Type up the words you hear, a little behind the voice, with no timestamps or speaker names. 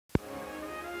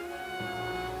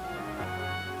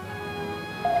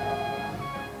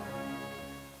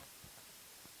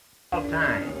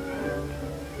time.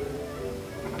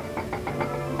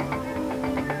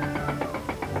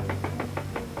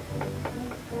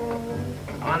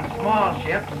 On small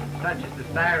ships, such as the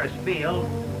Cyrus Field,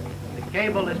 the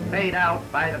cable is paid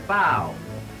out by the bow.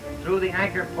 Through the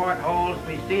anchor portholes,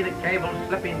 we see the cable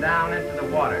slipping down into the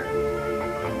water.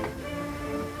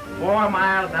 4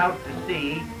 miles out to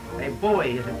sea, a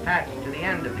buoy is attached to the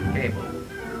end of the cable.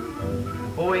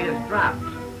 The buoy is dropped,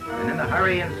 and in the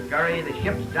hurry and scurry, the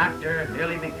ship's doctor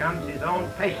nearly becomes his own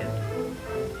patient.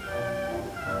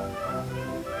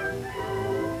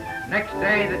 Next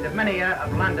day, the Dominia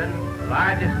of London,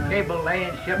 largest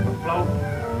cable-laying ship afloat,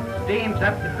 steams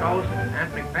up the coast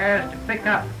and prepares to pick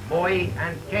up buoy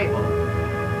and cable.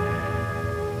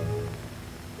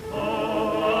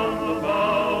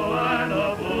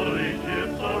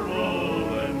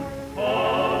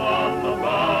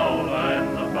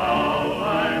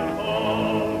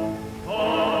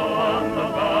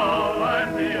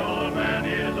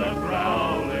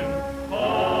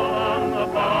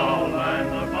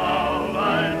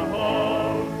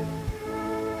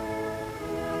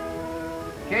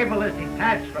 Cable is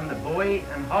detached from the buoy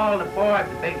and hauled aboard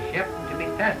the big ship to be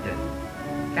tested.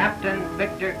 Captain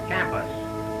Victor Campus.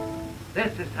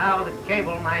 This is how the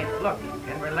cable might look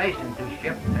in relation to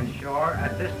ship and shore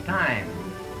at this time.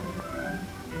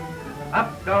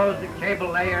 Up goes the cable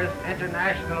layer's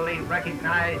internationally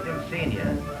recognized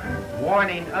insignia,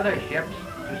 warning other ships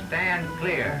to stand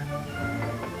clear.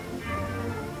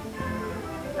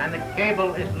 And the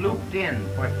cable is looped in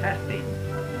for testing.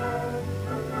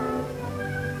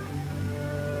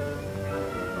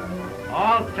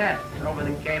 All tests over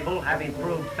the cable having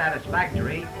proved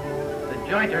satisfactory, the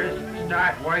jointers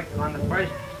start work on the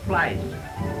first splice,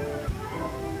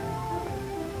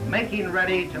 making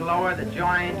ready to lower the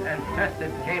joined and tested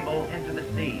cable into the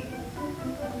sea.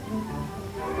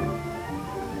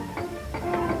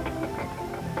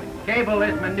 The cable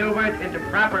is maneuvered into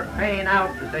proper paying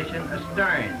out position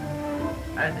astern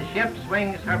as the ship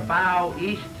swings her bow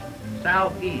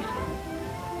east-southeast.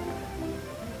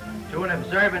 To an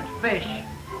observant fish,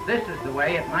 this is the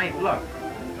way it might look.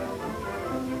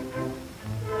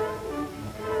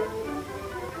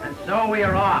 And so we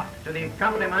are off to the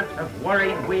accompaniment of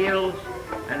whirring wheels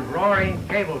and roaring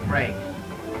cable brakes.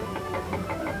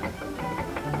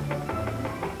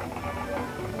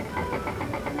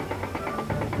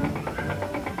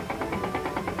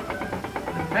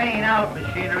 The paying out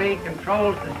machinery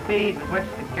controls the speed with which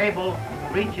the cable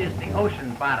reaches the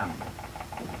ocean bottom.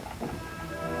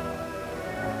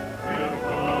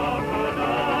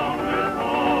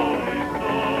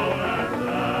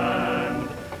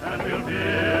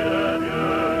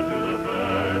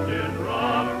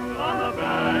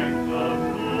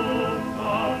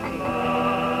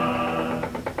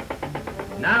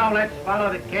 Now let's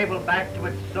follow the cable back to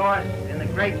its source in the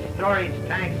great storage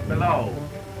tanks below,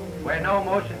 where no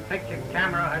motion picture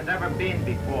camera has ever been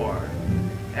before.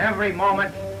 Every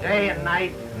moment, day and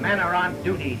night, men are on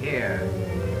duty here,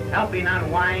 helping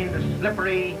unwind the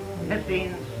slippery,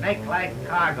 hissing, snake-like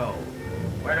cargo,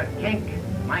 where a kink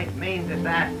might mean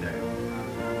disaster.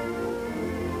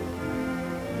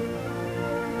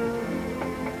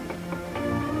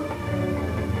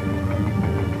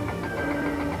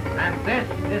 And this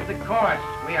is the course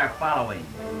we are following.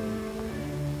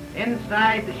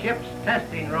 Inside the ship's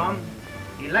testing room,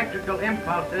 electrical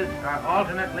impulses are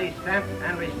alternately sent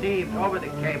and received over the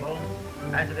cable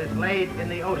as it is laid in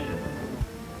the ocean.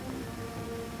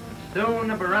 Soon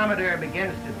the barometer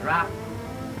begins to drop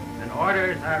and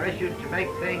orders are issued to make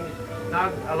things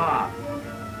snug aloft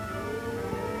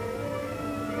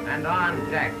and on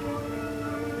deck.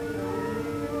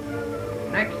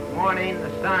 Next morning, the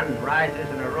sun rises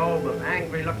in a robe of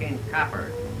angry-looking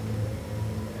copper.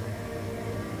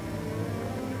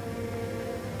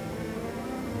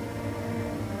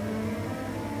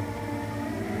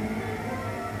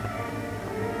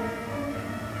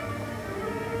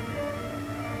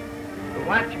 The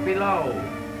watch below.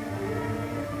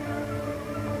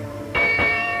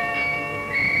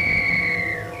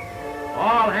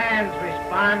 All hands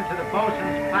respond to the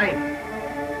bosun's pipe.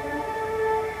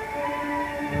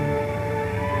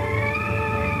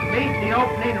 Meet the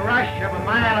opening rush of a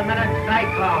mile-a-minute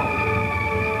cyclone.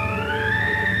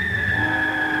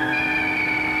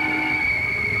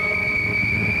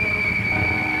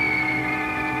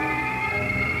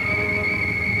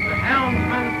 The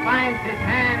helmsman finds his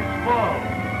hands full.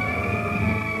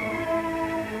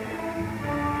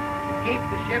 Keep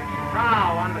the ship's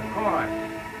prow on the course.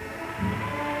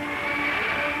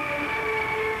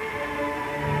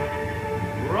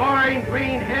 Roaring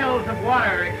green hills of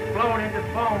water explode into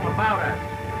foam about us,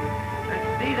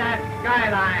 and See that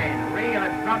skyline reel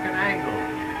at drunken angles.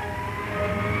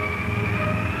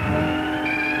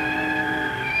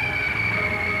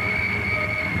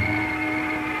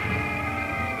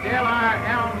 Still our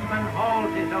helmsman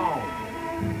holds his own,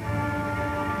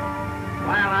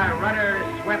 while our rudder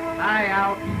is swept high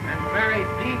out and buried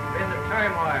deep in the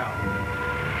turmoil.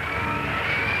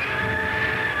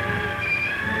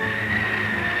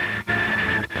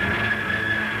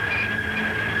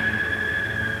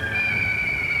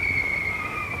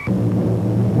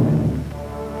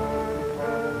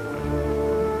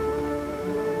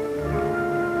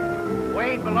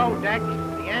 Way below deck,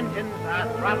 the engines are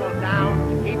throttled down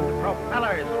to keep the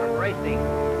propellers from racing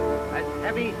as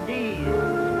heavy seas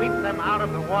sweep them out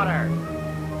of the water.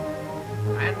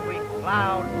 And we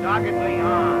plow doggedly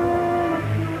on.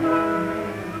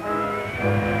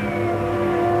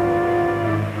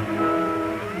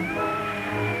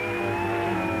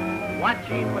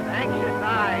 Watching with anxious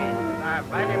eyes as our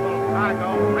valuable cargo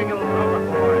wriggles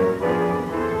overboard.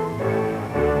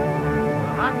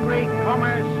 The hungry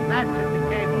combers snatch at the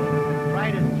cable and try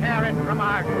to tear it from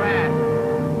our grasp.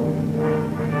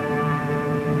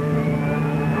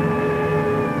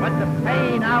 But the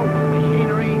paid-out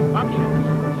machinery functions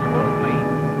smoothly.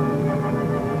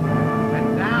 And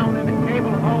down in the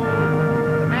cable hold,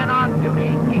 the men on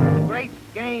duty keep the great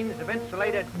skeins of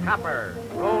insulated copper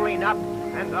rolling up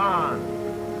and on.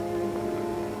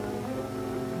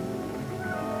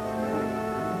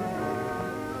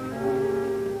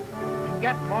 To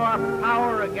get more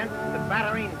power against the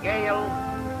battering gale,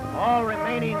 all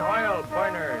remaining oil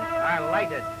burners are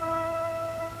lighted.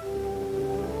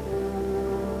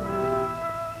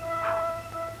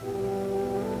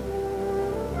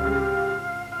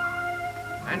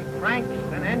 And cranks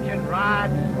and engine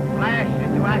rods flash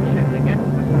into action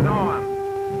against the storm.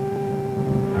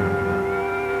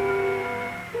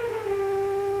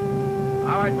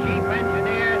 Our chief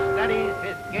engineer studies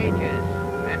his gauges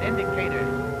and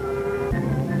indicators,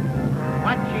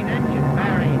 watching engine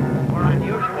bearings for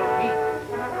unusual heat,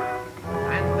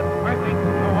 and the perfect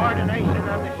coordination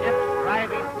of the ship's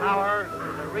driving power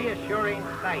is a reassuring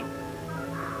sight.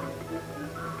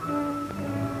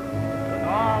 With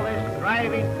all this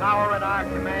driving power at our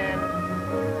command,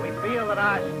 we feel that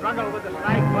our struggle with the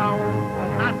cyclone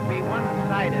will not be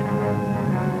one-sided.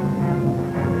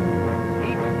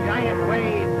 Each giant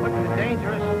wave puts a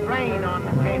dangerous strain on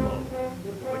the cable,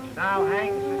 which now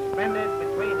hangs suspended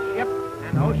between ship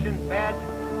and ocean bed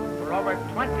for over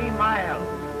 20 miles.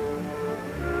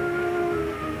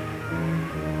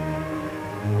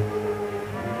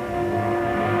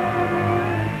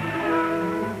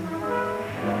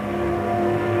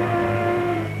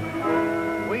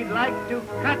 We'd like to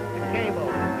cut the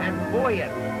cable and buoy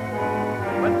it,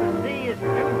 but the sea is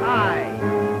too high.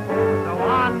 So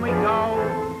on we go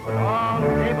with all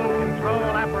cable control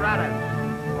apparatus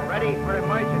ready for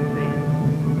emergencies.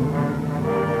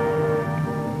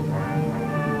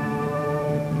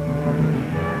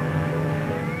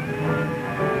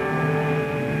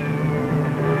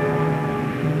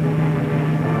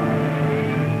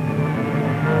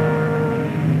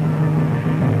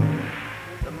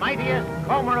 The mightiest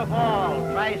comber of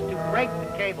all tries to break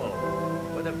the cable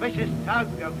with a vicious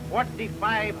tug of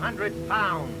 4,500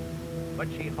 pounds, but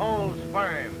she holds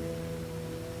firm.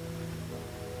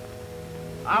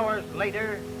 Hours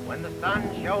later, when the sun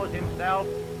shows himself,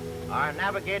 our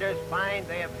navigators find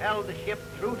they have held the ship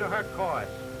true to her course,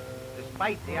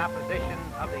 despite the opposition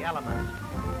of the elements.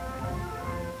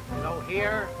 So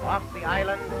here, off the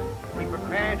island, we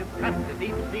prepare to cut the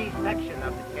deep-sea section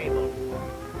of the cable.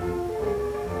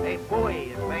 A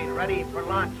buoy is made ready for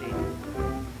launching.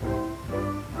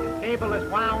 The cable is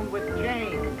wound with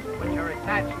chains, which are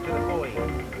attached to the buoy.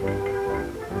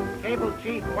 Cable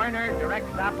Chief Werner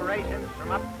directs operations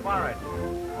from up forward.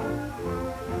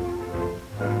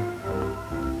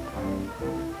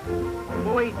 The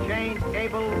buoy chain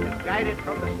cable is guided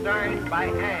from the stern by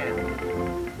hand.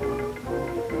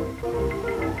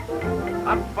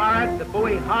 Up forward, the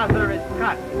buoy hawser is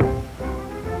cut,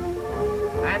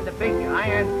 and the big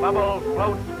iron bubble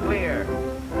floats clear.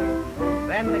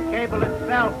 Then the cable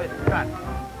itself is cut.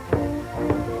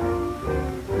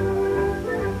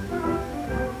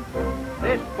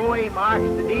 This buoy marks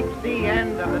the deep-sea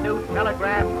end of the new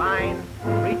telegraph line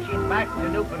reaching back to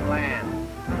Newfoundland.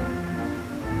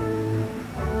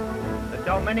 The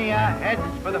Dominia heads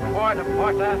for the port of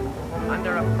Horta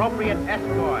under appropriate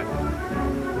escort.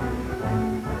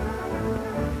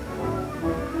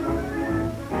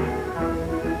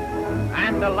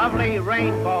 And the lovely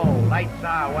rainbow lights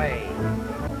our way.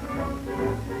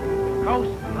 The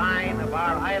coastline of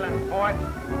our island port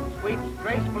sweeps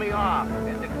gracefully off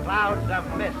into clouds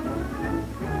of mist.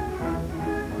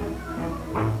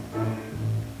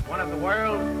 One of the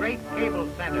world's great cable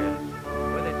centers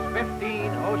with its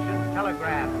 15 ocean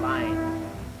telegraph lines.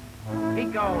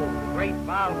 Pico, the great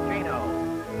volcano,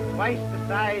 twice the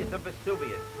size of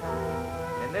Vesuvius.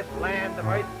 In this land of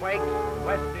earthquakes, the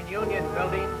Western Union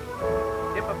buildings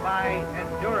typify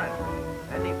endurance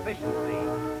and efficiency.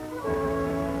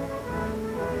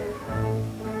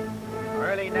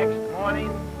 Early next morning,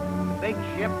 the big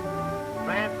ship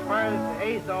transfers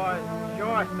the Azores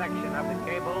shore section of the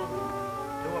cable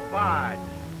to a barge.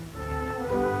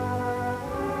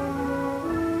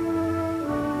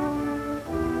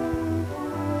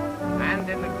 And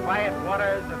in the quiet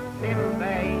waters of Thin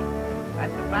Bay, at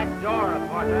the back door of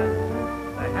Horta,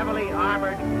 the heavily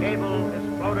armored cable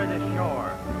is floated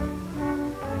ashore.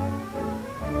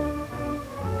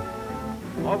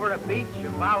 Over a beach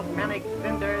of volcanic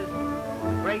cinders,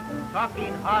 the great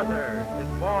talking hawser is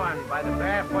borne by the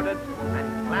barefooted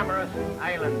and clamorous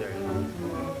islanders.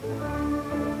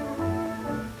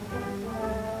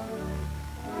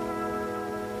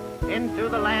 Into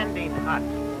the landing hut.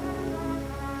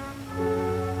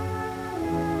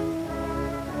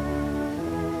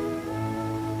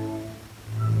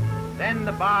 Then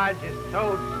the barge is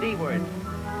towed seaward,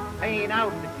 paying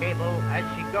out the cable as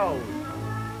she goes.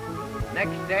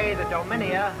 Next day, the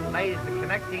Dominia lays the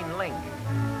connecting link.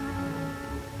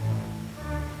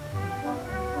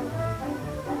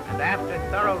 And after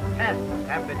thorough tests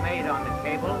have been made on the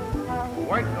cable,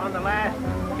 work on the last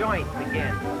joint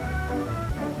begins.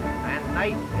 And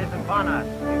night is upon us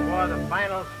before the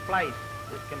final splice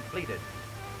is completed.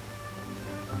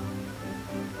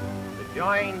 The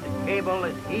joined cable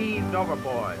is heaved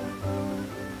overboard.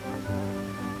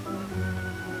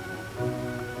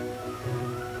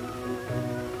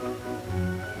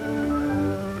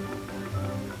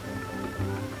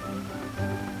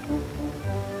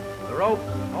 The ropes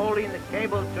holding the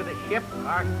cable to the ship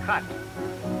are cut.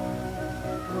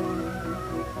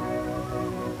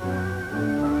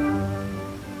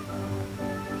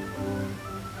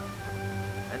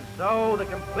 And so the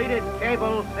completed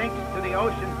cable sinks to the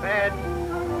ocean bed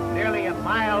nearly a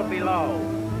mile below.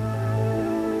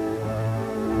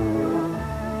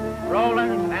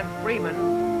 Rowland and Freeman,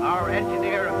 our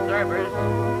engineer observers,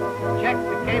 check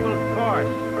the cable's course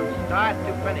from start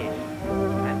to finish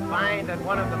and find that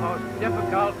one of the most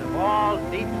difficult of all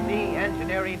deep-sea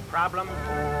engineering problems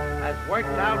has worked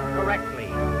out correctly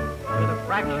to the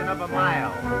fraction of a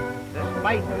mile,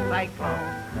 despite the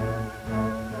cyclone.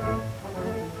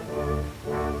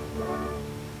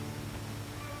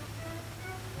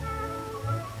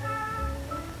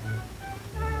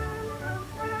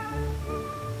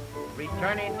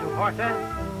 Returning to Horta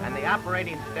and the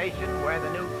operating station where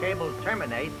the new cable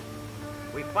terminates,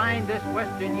 we find this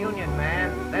Western Union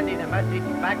man sending a message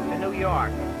back to New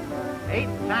York, 8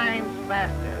 times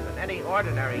faster than any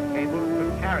ordinary cable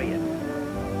could carry it.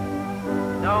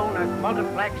 Known as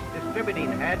multiplex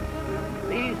distributing heads,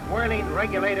 these whirling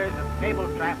regulators of cable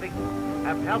traffic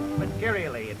have helped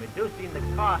materially in reducing the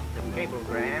cost of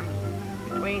cablegrams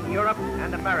between Europe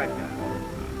and America.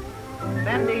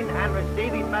 Sending and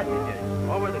receiving messages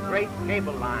over the great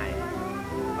cable lines,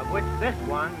 of which this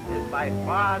one is by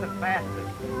far the fastest.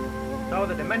 So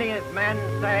the Dominia's men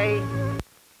say,